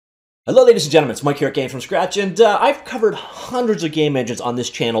Hello ladies and gentlemen, it's Mike here at Game From Scratch, and I've covered hundreds of game engines on this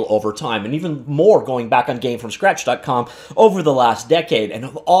channel over time, and even more going back on GameFromScratch.com over the last decade. And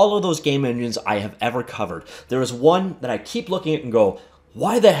of all of those game engines I have ever covered, there is one that I keep looking at and go,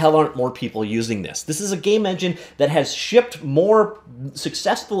 why the hell aren't more people using this? This is a game engine that has shipped more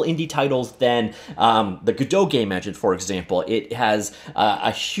successful indie titles than the Godot game engine, for example. It has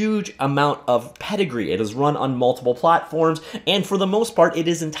a huge amount of pedigree. It is run on multiple platforms, and for the most part, it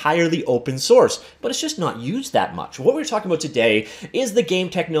is entirely open source, but it's just not used that much. What we're talking about today is the game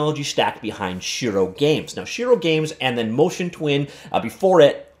technology stack behind Shiro Games. Now, Shiro Games and then Motion Twin before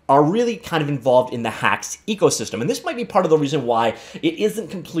it are really kind of involved in the Haxe ecosystem. And this might be part of the reason why it isn't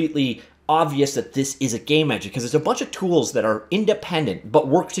completely obvious that this is a game engine, because there's a bunch of tools that are independent but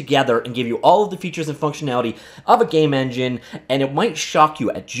work together and give you all of the features and functionality of a game engine, and it might shock you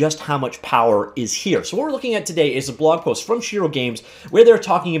at just how much power is here. So what we're looking at today is a blog post from Shiro Games where they're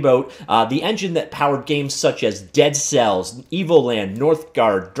talking about the engine that powered games such as Dead Cells, Evoland,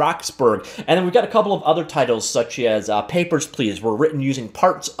 Northgard, Draxburg, and then we've got a couple of other titles such as Papers, Please were written using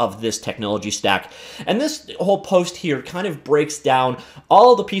parts of this technology stack. And this whole post here kind of breaks down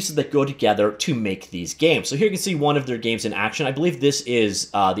all of the pieces that go together to make these games. So here you can see one of their games in action. I believe this is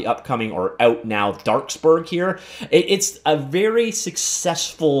the upcoming or out now Darksburg here. It's a very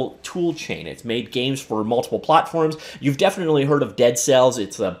successful tool chain. It's made games for multiple platforms. You've definitely heard of Dead Cells.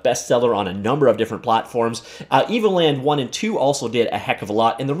 It's a bestseller on a number of different platforms. Evoland 1 and 2 also did a heck of a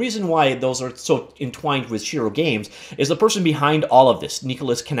lot, and the reason why those are so entwined with Shiro Games is the person behind all of this,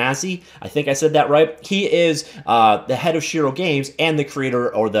 Nicholas Kanazi. I think I said that right. He is the head of Shiro Games and the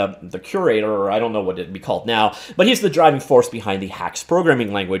creator, or the curator, or I don't know what it'd be called now, but he's the driving force behind the Haxe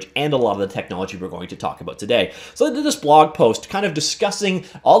programming language and a lot of the technology we're going to talk about today. So I did this blog post kind of discussing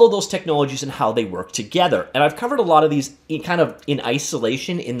all of those technologies and how they work together. And I've covered a lot of these kind of in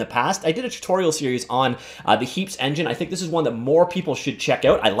isolation in the past. I did a tutorial series on the Heaps engine. I think this is one that more people should check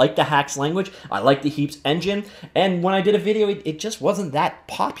out. I like the Haxe language. I like the Heaps engine. And when I did a video, it just wasn't that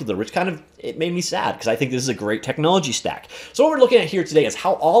popular, which kind of, it made me sad because I think this is a great technology stack. So what we're looking at here today is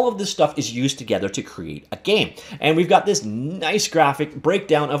how all of this stuff is used together to create a game. And we've got this nice graphic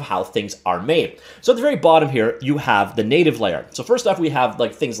breakdown of how things are made. So at the very bottom here, you have the native layer. So first off, we have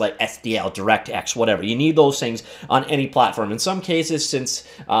like things like SDL, DirectX, whatever. You need those things on any platform. In some cases, since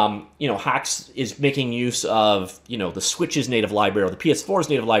Haxe is making use of the Switch's native library, or the PS4's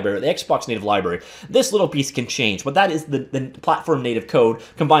native library, or the Xbox native library, this little piece can change. But that is the platform native code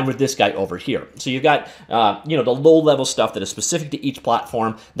combined with this guy over here. So you've got the low-level stuff that is specific to each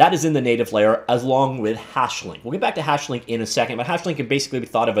platform. That is in the native layer, along with Hashlink. We'll get back to Hashlink in a second, but Hashlink can basically be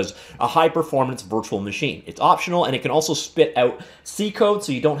thought of as a high-performance virtual machine. It's optional, and it can also spit out C code,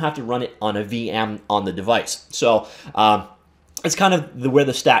 so you don't have to run it on a VM on the device. So it's kind of where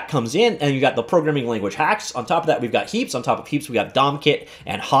the stack comes in, and you got the programming language Haxe. On top of that, we've got Heaps. On top of Heaps, we got DOMKit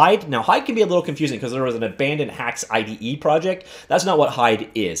and Hide. Now, Hide can be a little confusing because there was an abandoned Haxe IDE project. That's not what Hide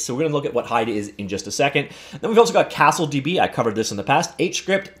is. So we're going to look at what Hide is in just a second. Then we've also got CastleDB. I covered this in the past.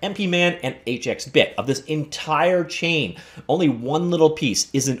 HScript, MPMan, and HXBit. Of this entire chain, only one little piece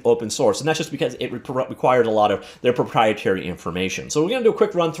isn't open source, and that's just because it required a lot of their proprietary information. So we're going to do a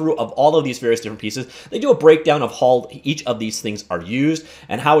quick run through of all of these various different pieces. They do a breakdown of how each of these things are used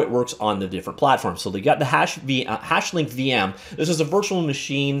and how it works on the different platforms. So they got the Hashlink VM. This is a virtual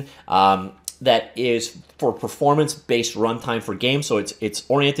machine that is for performance-based runtime for games, so it's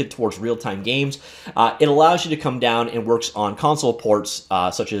oriented towards real-time games. It allows you to come down and works on console ports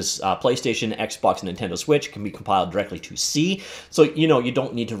such as PlayStation, Xbox, and Nintendo Switch. It can be compiled directly to C, so you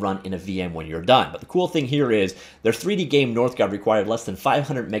don't need to run in a VM when you're done. But the cool thing here is their 3D game Northgard required less than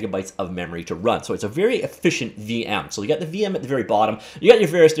 500 megabytes of memory to run, so it's a very efficient VM. So you got the VM at the very bottom. You got your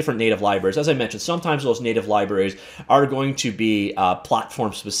various different native libraries. As I mentioned, sometimes those native libraries are going to be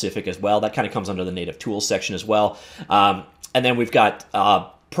platform-specific as well. That kind of comes under the native tools section as well. And then we've got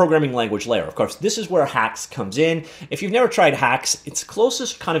programming language layer. Of course, this is where Haxe comes in. If you've never tried Haxe, it's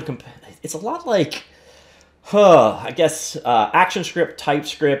closest kind of, it's a lot like, I guess ActionScript,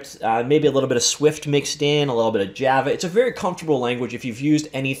 TypeScript, maybe a little bit of Swift mixed in, a little bit of Java. It's a very comfortable language. If you've used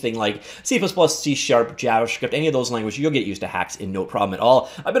anything like C++, C#, JavaScript, any of those languages, you'll get used to Haxe in no problem at all.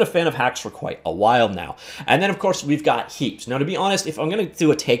 I've been a fan of Haxe for quite a while now. And then, of course, we've got Heaps. Now, to be honest, if I'm going to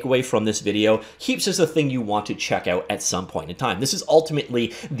do a takeaway from this video, Heaps is the thing you want to check out at some point in time. This is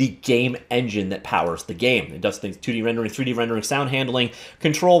ultimately the game engine that powers the game. It does things 2D rendering, 3D rendering, sound handling,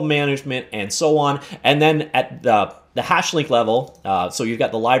 control management, and so on. And then at the the Hashlink level, so you've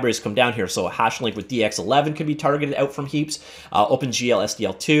got the libraries come down here. So a Hashlink with DX11 could be targeted out from Heaps, OpenGL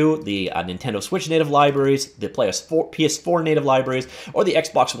SDL2, the Nintendo Switch native libraries, the PS4 native libraries, or the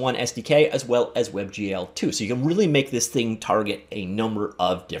Xbox One SDK, as well as WebGL2. So you can really make this thing target a number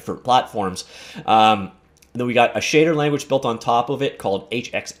of different platforms. Then we got a shader language built on top of it called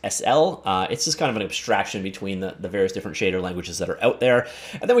HXSL. It's just kind of an abstraction between the various different shader languages that are out there.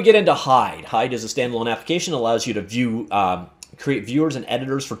 And then we get into Hide. Hide is a standalone application, allows you to view create viewers and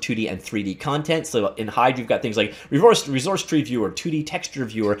editors for 2D and 3D content. So in Hide, you've got things like resource tree viewer, 2D texture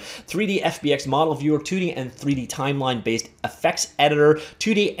viewer, 3D FBX model viewer, 2D and 3D timeline-based effects editor,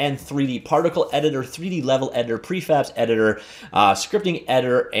 2D and 3D particle editor, 3D level editor, prefabs editor, scripting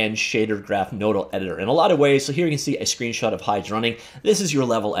editor, and shader graph nodal editor. In a lot of ways, so here you can see a screenshot of Hide's running. This is your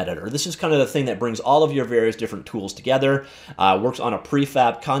level editor. This is kind of the thing that brings all of your various different tools together, works on a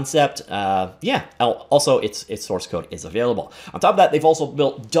prefab concept. Yeah, also its source code is available. On top of that, they've also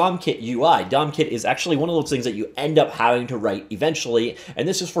built DOMKit UI. DOMKit is actually one of those things that you end up having to write eventually, and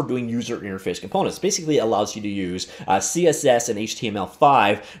this is for doing user interface components. Basically, it allows you to use CSS and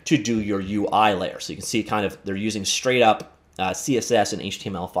HTML5 to do your UI layer. So you can see kind of they're using straight up CSS and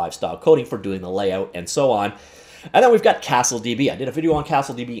HTML5 style coding for doing the layout and so on. And then we've got CastleDB. I did a video on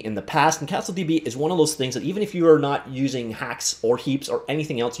CastleDB in the past, and CastleDB is one of those things that even if you are not using Haxe or Heaps or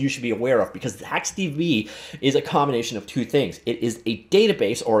anything else, you should be aware of, because HaxeDB is a combination of two things. It is a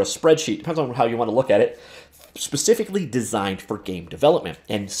database or a spreadsheet, depends on how you want to look at it, specifically designed for game development,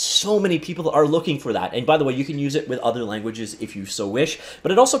 and so many people are looking for that. And by the way, you can use it with other languages if you so wish, but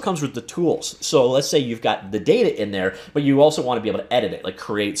it also comes with the tools. So let's say you've got the data in there, but you also want to be able to edit it, like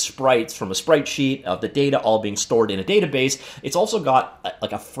create sprites from a sprite sheet of the data all being stored in a database. It's also got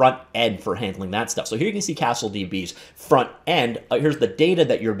like a front end for handling that stuff. So here you can see CastleDB's front end. Here's the data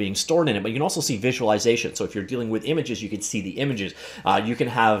that you're being stored in it, but you can also see visualization. So if you're dealing with images, you can see the images. You can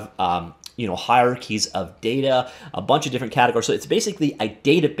have you know, hierarchies of data, a bunch of different categories. So it's basically a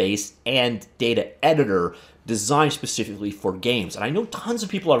database and data editor designed specifically for games. And I know tons of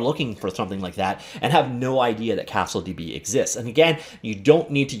people are looking for something like that and have no idea that CastleDB exists. And again, you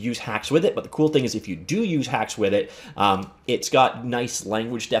don't need to use Haxe with it, but the cool thing is if you do use Haxe with it, it's got nice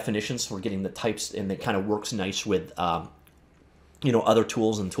language definitions for getting the types, and it kind of works nice with you know, other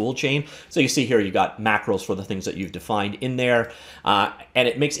tools and tool chain. So you see here, you got macros for the things that you've defined in there, and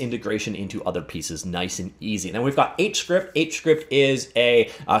it makes integration into other pieces nice and easy. And then we've got HScript. HScript is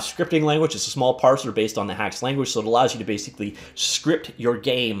a scripting language. It's a small parser based on the Haxe language, so it allows you to basically script your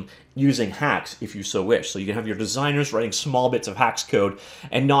game using Haxe if you so wish. So you can have your designers writing small bits of Haxe code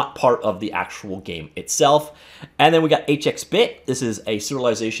and not part of the actual game itself. And then we got HXBit. This is a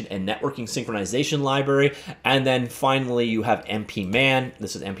serialization and networking synchronization library. And then finally you have MP-Man.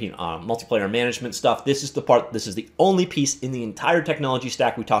 This is MP multiplayer management stuff. This is the part, this is the only piece in the entire technology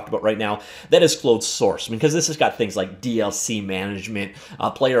stack we talked about right now that is closed source, because this has got things like DLC management,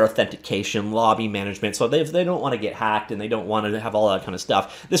 player authentication, lobby management. So they don't want to get hacked and they don't want to have all that kind of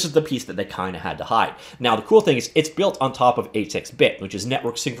stuff. This is the piece that they kind of had to hide. Now, the cool thing is it's built on top of HXBit, which is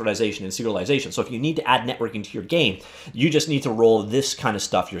network synchronization and serialization. So if you need to add networking to your game, you just need to roll this kind of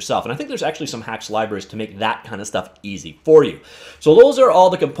stuff yourself. And I think there's actually some Haxe libraries to make that kind of stuff easy for you. So those are all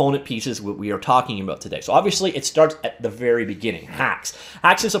the component pieces we are talking about today. So obviously it starts at the very beginning, Haxe.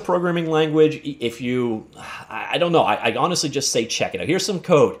 Haxe is a programming language. If you, I don't know, I honestly just say check it out. Here's some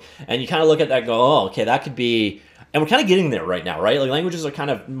code, and you kind of look at that and go, oh, okay, that could be. And we're kind of getting there right now, right? Like languages are kind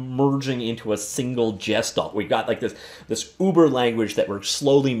of merging into a single gestalt. We've got like this uber language that we're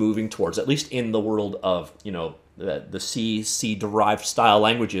slowly moving towards, at least in the world of, you know, the C-derived style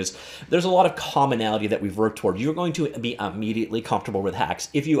languages. There's a lot of commonality that we've worked toward. You're going to be immediately comfortable with Haxe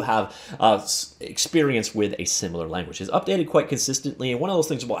if you have experience with a similar language. It's updated quite consistently, and one of those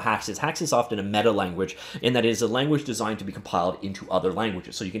things about Haxe is often a meta language in that it is a language designed to be compiled into other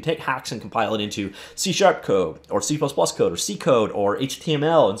languages. So you can take Haxe and compile it into C# code, or C++ code, or C code, or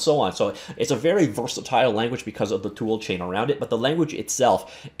HTML, and so on. So it's a very versatile language because of the tool chain around it, but the language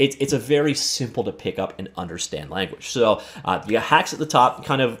itself, it's a very simple to pick up and understand language. So the Haxe at the top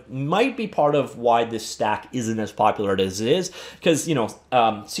kind of might be part of why this stack isn't as popular as it is, because, you know,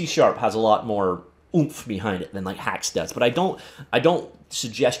 C# has a lot more oomph behind it than like Haxe does. But I don't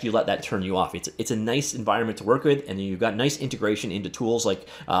suggest you let that turn you off. It's a nice environment to work with, and you've got nice integration into tools like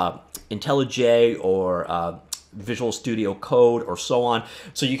IntelliJ or Visual Studio Code, or so on.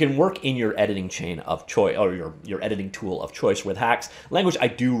 So you can work in your editing chain of choice, or your editing tool of choice with Haxe. Language, I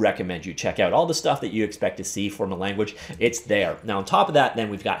do recommend you check out. All the stuff that you expect to see from a language, it's there. Now, on top of that, then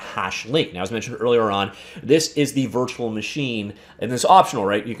we've got Hashlink. Now, as mentioned earlier on, this is the virtual machine, and it's optional,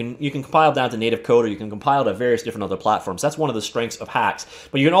 right? You can compile down to native code, or you can compile to various different other platforms. That's one of the strengths of Haxe.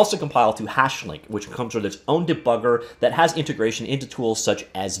 But you can also compile to Hashlink, which comes with its own debugger that has integration into tools such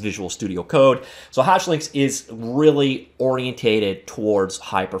as Visual Studio Code. So Hashlink is really orientated towards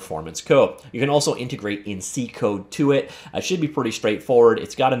high-performance code. You can also integrate in C code to it. It should be pretty straightforward.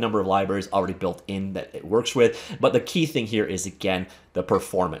 It's got a number of libraries already built in that it works with. But the key thing here is, again, the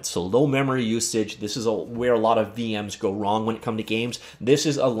performance. So low memory usage, this is where a lot of VMs go wrong when it comes to games. This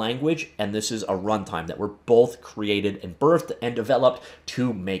is a language and this is a runtime that were both created and birthed and developed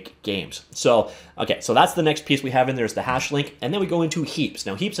to make games. So, okay, so that's the next piece we have in there is the Hashlink, and then we go into Heaps.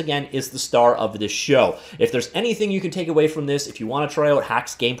 Now, Heaps, again, is the star of this show. If there's anything you can take away from this, if you want to try out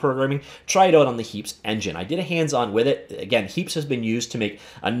Haxe game programming, try it out on the Heaps engine. I did a hands-on with it. Again, Heaps has been used to make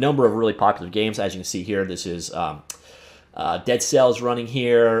a number of really popular games. As you can see here, this is Dead Cells running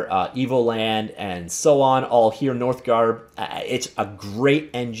here, Evoland, and so on, all here, Northgard. It's a great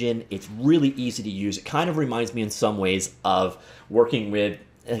engine. It's really easy to use. It kind of reminds me in some ways of working with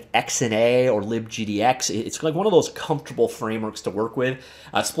XNA or libgdx. It's like one of those comfortable frameworks to work with,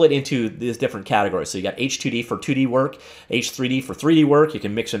 split into these different categories. So you got H2D for 2D work, H3D for 3D work. You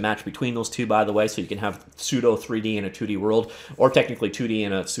can mix and match between those two, by the way, so you can have pseudo 3D in a 2D world, or technically 2D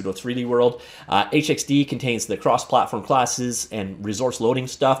in a pseudo 3D world. HXD contains the cross-platform classes and resource loading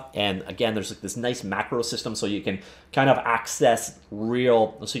stuff, and again, there's like this nice macro system, so you can kind of access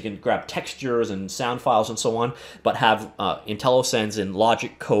real, so you can grab textures and sound files and so on, but have IntelliSense and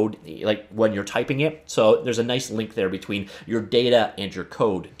logic code like when you're typing it. So there's a nice link there between your data and your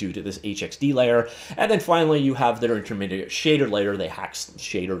code due to this HXD layer. And then finally, you have their intermediate shader layer, the Haxe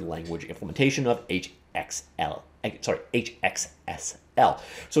shader language implementation of HXSL.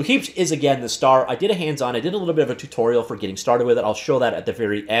 So Heaps is, again, the star. I did a hands-on. I did a little bit of a tutorial for getting started with it. I'll show that at the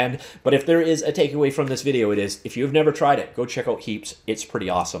very end. But if there is a takeaway from this video, it is, if you've never tried it, go check out Heaps. It's pretty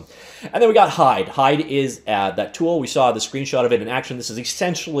awesome. And then we got Hide. Hide is that tool. We saw the screenshot of it in action. This is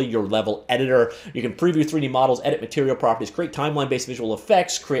essentially your level editor. You can preview 3D models, edit material properties, create timeline-based visual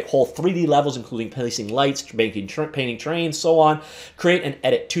effects, create whole 3D levels, including placing lights, painting terrain, so on. Create and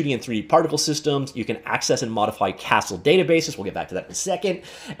edit 2D and 3D particle systems. You can access and modify Castle databases. We'll get back to that in a second.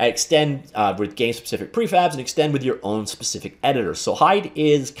 Extend with game-specific prefabs, and extend with your own specific editor. So Hide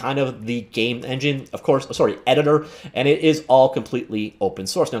is kind of the game engine, of course, sorry, editor, and it is all completely open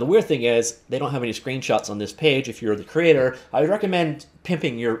source. Now, the weird thing is they don't have any screenshots on this page. If you're the creator, I would recommend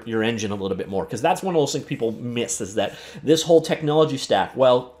pimping your engine a little bit more, because that's one of those things people miss, is that this whole technology stack,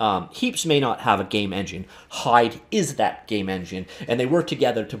 well, Heaps may not have a game engine. Hide is that game engine, and they work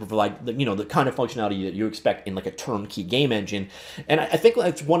together to provide the, the kind of functionality that you expect in like a turnkey game engine. And I think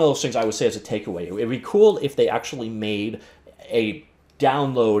that's one of those things I would say as a takeaway. It would be cool if they actually made a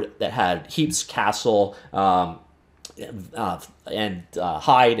download that had Heaps, Castle, and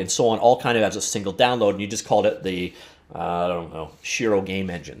Hide, and so on, all kind of as a single download, and you just called it the I don't know, Shiro game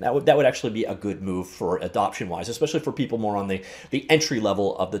engine. That would actually be a good move for adoption-wise, especially for people more on the entry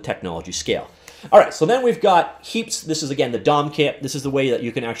level of the technology scale. All right, so then we've got Heaps. This is, again, the DOM kit. This is the way that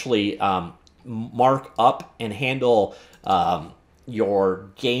you can actually mark up and handle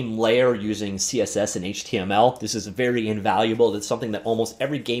your game layer using CSS and HTML. This is very invaluable. It's something that almost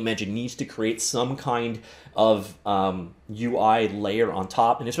every game engine needs to create some kind of UI layer on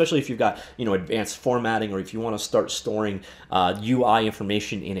top, and especially if you've got advanced formatting, or if you want to start storing UI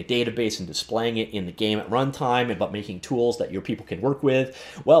information in a database and displaying it in the game at runtime, but making tools that your people can work with.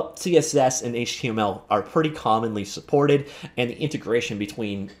 Well, CSS and HTML are pretty commonly supported, and the integration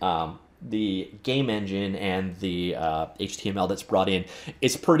between the game engine and the HTML that's brought in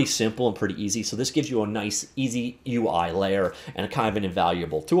is pretty simple and pretty easy. So this gives you a nice, easy UI layer and a kind of an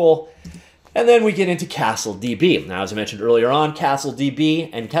invaluable tool. And then we get into CastleDB. Now, as I mentioned earlier on,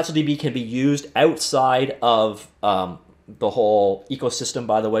 CastleDB can be used outside of the whole ecosystem,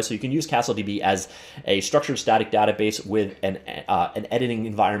 by the way. So you can use CastleDB as a structured static database with an editing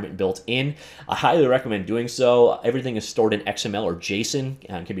environment built in. I highly recommend doing so. Everything is stored in XML or JSON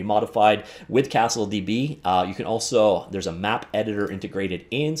and can be modified with CastleDB. You can also, there's a map editor integrated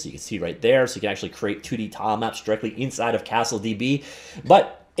in, so you can see right there. So you can actually create 2D tile maps directly inside of CastleDB.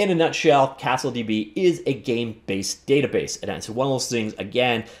 But in a nutshell, CastleDB is a game-based database, and it's one of those things,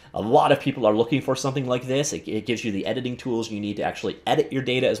 again, a lot of people are looking for something like this. It gives you the editing tools you need to actually edit your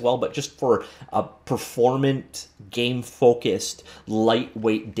data as well, but just for a performant, game-focused,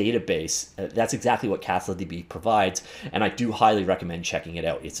 lightweight database, that's exactly what CastleDB provides, and I do highly recommend checking it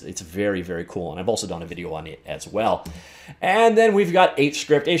out. It's very, very cool, and I've also done a video on it as well. And then we've got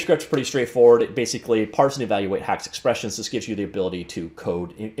HScript. HScript's pretty straightforward. It basically parse and evaluate Haxe expressions. This gives you the ability to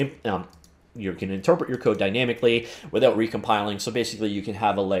code you can interpret your code dynamically without recompiling. So basically you can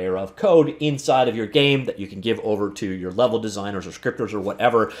have a layer of code inside of your game that you can give over to your level designers or scripters or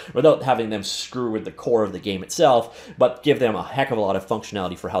whatever without having them screw with the core of the game itself, but give them a heck of a lot of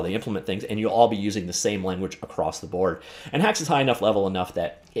functionality for how they implement things, and you'll all be using the same language across the board. And Haxe is high enough level enough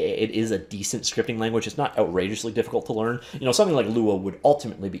that it is a decent scripting language. It's not outrageously difficult to learn. You know, something like Lua would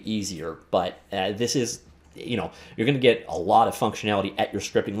ultimately be easier, but this is, you know, you're going to get a lot of functionality at your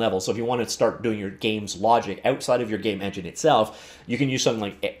scripting level. So if you want to start doing your game's logic outside of your game engine itself, you can use something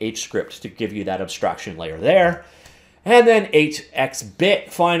like HScript to give you that abstraction layer there. And then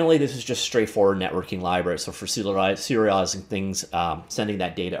HXBit, finally, this is just straightforward networking library. So for serializing things, sending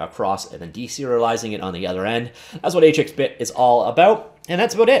that data across and then deserializing it on the other end. That's what HXBit is all about. And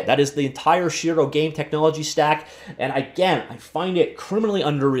that's about it. That is the entire Shiro game technology stack. And again, I find it criminally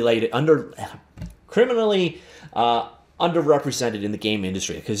underrepresented in the game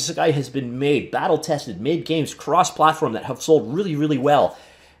industry, because this guy has been battle-tested, made games cross-platform that have sold really, really well,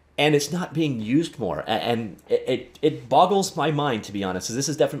 and it's not being used more. And it boggles my mind, to be honest. So this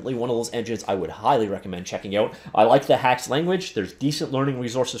is definitely one of those engines I would highly recommend checking out. I like the Haxe language. There's decent learning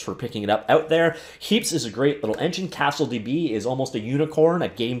resources for picking it up out there. Heaps is a great little engine. CastleDB is almost a unicorn, a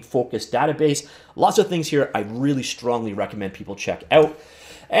game-focused database. Lots of things here I really strongly recommend people check out.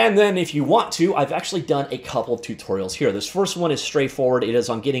 And then if you want to, I've actually done a couple of tutorials here. This first one is straightforward. It is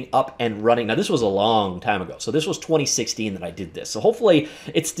on getting up and running. Now, this was a long time ago. So this was 2016 that I did this. So hopefully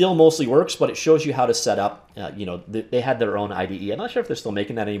it still mostly works, but it shows you how to set up. You know, they had their own IDE. I'm not sure if they're still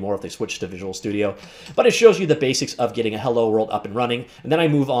making that anymore, if they switched to Visual Studio. But it shows you the basics of getting a Hello World up and running. And then I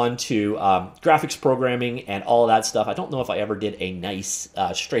move on to graphics programming and all of that stuff. I don't know if I ever did a nice,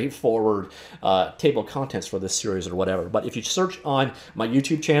 straightforward table of contents for this series or whatever. But if you search on my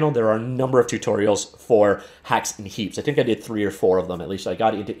YouTube channel, there are a number of tutorials for Haxe and Heaps. I think I did 3 or 4 of them, at least. I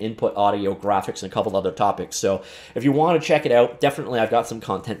got into input, audio, graphics, and a couple other topics. So if you want to check it out, definitely I've got some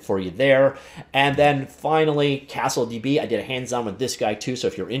content for you there. And then finally, CastleDB. I did a hands-on with this guy too. So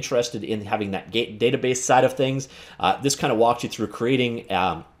if you're interested in having that database side of things, this kind of walks you through creating,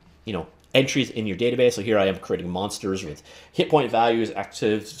 you know, entries in your database. So here I am creating monsters with hit point values,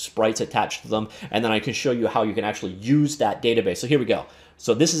 active sprites attached to them, and then I can show you how you can actually use that database. So here we go.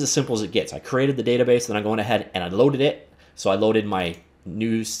 So this is as simple as it gets. I created the database, then I went ahead and I loaded it. So I loaded my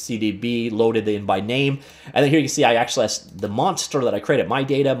new CDB, loaded in by name, and then here you can see I actually have the monster that I created, my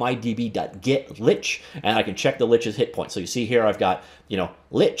data, my db.get lich, and I can check the lich's hit points. So you see here I've got, you know,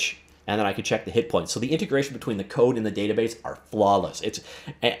 lich, and then I can check the hit points. So the integration between the code and the database are flawless.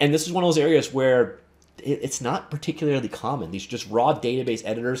 And this is one of those areas where it's not particularly common. These are just raw database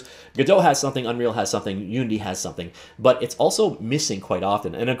editors. Godot has something, Unreal has something, Unity has something, but it's also missing quite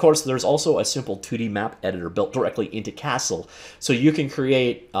often. And of course, there's also a simple 2D map editor built directly into Castle. So you can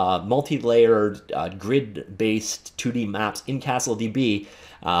create multi-layered, grid-based 2D maps in CastleDB,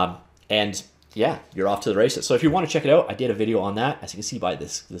 and yeah, you're off to the races. So if you want to check it out, I did a video on that. As you can see by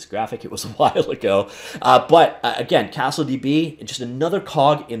this graphic, it was a while ago. But again, CastleDB, just another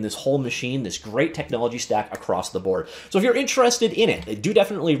cog in this whole machine, this great technology stack across the board. So if you're interested in it, do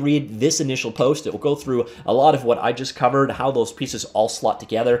definitely read this initial post. It will go through a lot of what I just covered, how those pieces all slot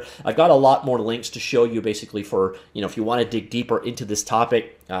together. I've got a lot more links to show you basically for, you know, if you want to dig deeper into this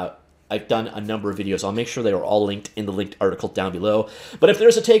topic. I've done a number of videos. I'll make sure they are all linked in the linked article down below. But if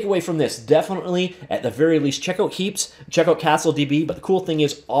there's a takeaway from this, definitely, at the very least, check out Heaps, check out CastleDB. But the cool thing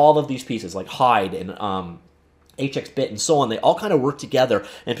is all of these pieces, like Hide and HXBit and so on, they all kind of work together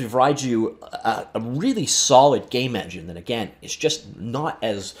and provide you a really solid game engine that, again, is just not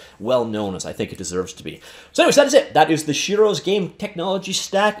as well known as I think it deserves to be. So anyways, that is it. That is the Shiro's game technology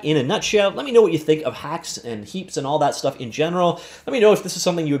stack in a nutshell. Let me know what you think of Haxe and Heaps and all that stuff in general. Let me know if this is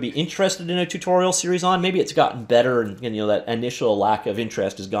something you would be interested in a tutorial series on. Maybe it's gotten better and you know, that initial lack of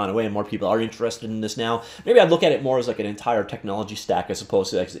interest has gone away and more people are interested in this now. Maybe I'd look at it more as like an entire technology stack as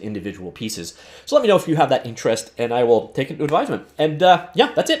opposed to like individual pieces. So let me know if you have that interest, and I will take it to advisement. And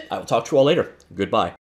yeah, that's it. I will talk to you all later. Goodbye.